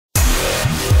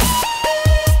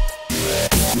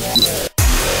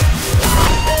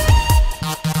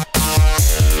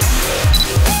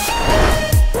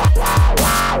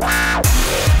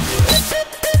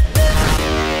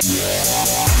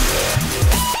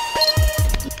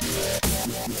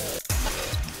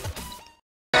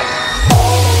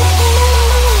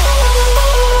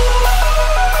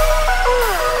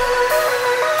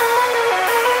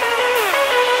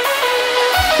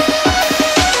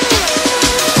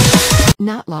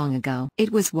Not long ago,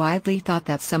 it was widely thought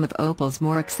that some of Opel's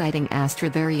more exciting Astra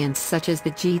variants such as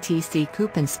the GTC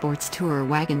Coupe and Sports Tourer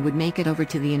wagon would make it over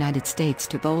to the United States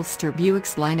to bolster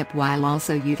Buick's lineup while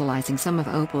also utilizing some of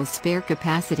Opel's spare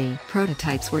capacity.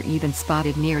 Prototypes were even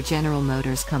spotted near General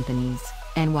Motors companies,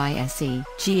 NYSE,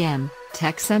 GM,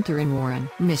 Tech Center in Warren,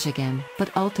 Michigan,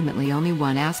 but ultimately only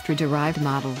one Astra-derived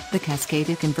model, the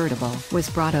Cascada convertible, was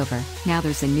brought over. Now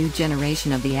there's a new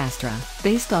generation of the Astra,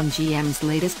 based on GM's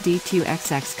latest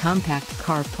D2XX compact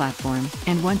car platform,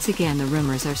 and once again the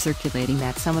rumors are circulating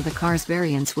that some of the car's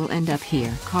variants will end up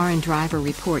here. Car and Driver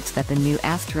reports that the new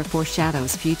Astra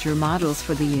foreshadows future models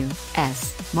for the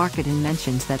U.S. market and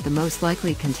mentions that the most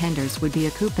likely contenders would be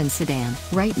a coupe and sedan.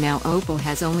 Right now Opel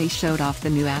has only showed off the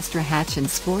new Astra hatch and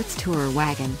Sports Tourer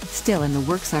wagon. Still in the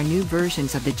works are new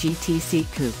versions of the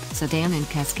GTC Coupe, sedan and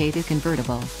Cascada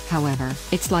convertible. However,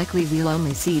 it's likely we'll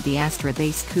only see the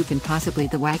Astra-based coupe and possibly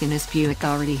the wagon, as Buick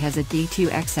already has a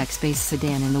D2XX-based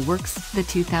sedan in the works, the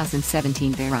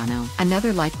 2017 Verano.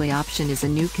 Another likely option is a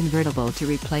new convertible to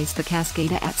replace the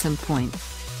Cascada at some point.